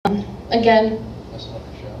again. That's not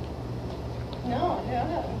the show. No,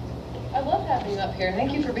 I love having you up here.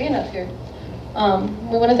 Thank you for being up here.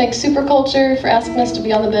 We want to thank Superculture for asking us to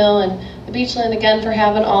be on the bill, and the Beachland again for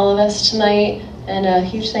having all of us tonight. And a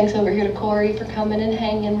huge thanks over here to Corey for coming and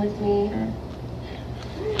hanging with me.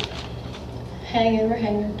 We're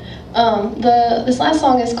hanging. This last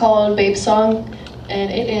song is called Babe Song, and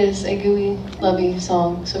it is a gooey, lovey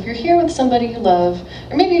song. So if you're here with somebody you love,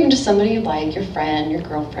 or maybe even just somebody you like, your friend, your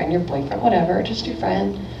girlfriend, your boyfriend, whatever, just your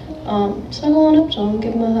friend, snuggle on up to them,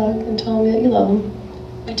 give them a hug, and tell them that you love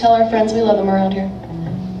them. We tell our friends we love them around here.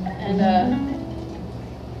 And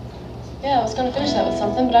yeah, I was going to finish that with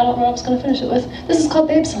something, but I don't know what I was going to finish it with. This is called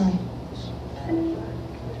Babe Song.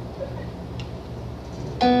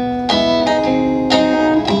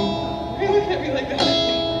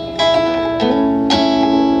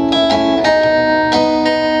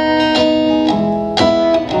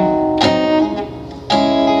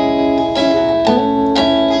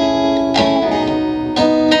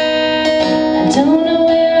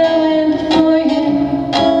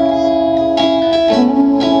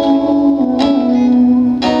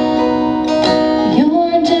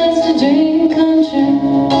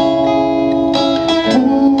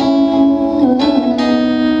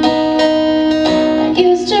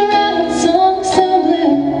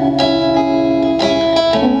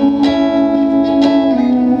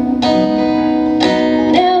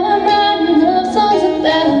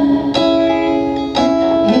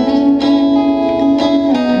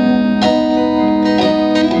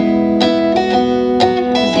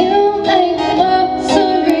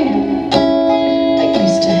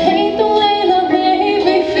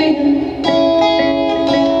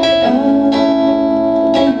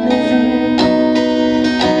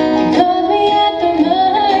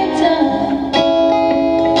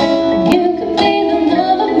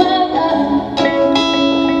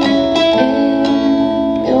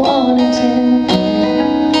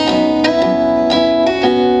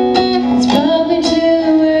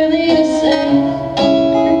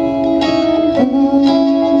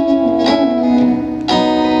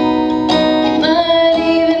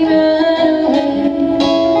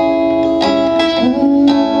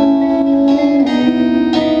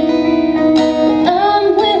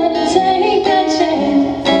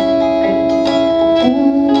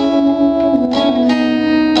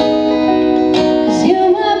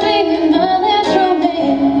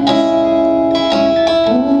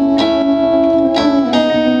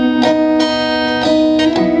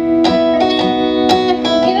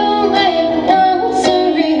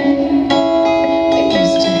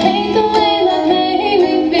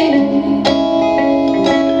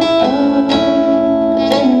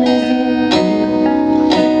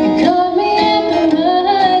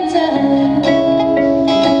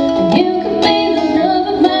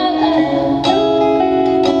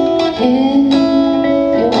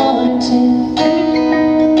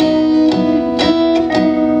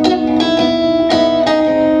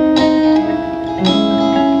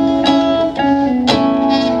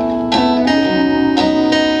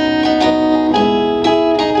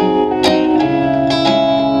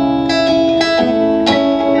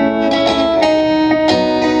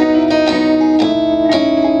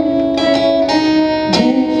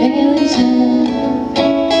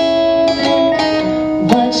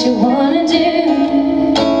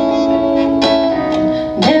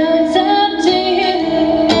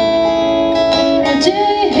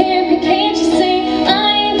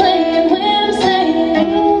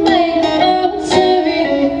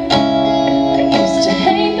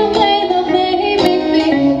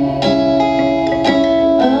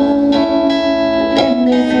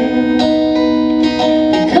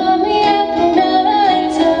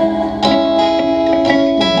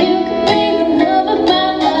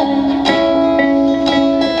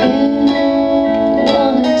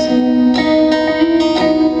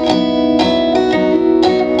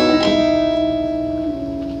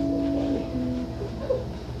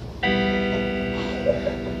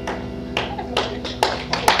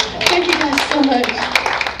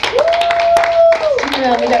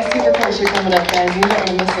 We got Superculture coming up, guys. You don't want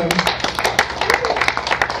to miss them.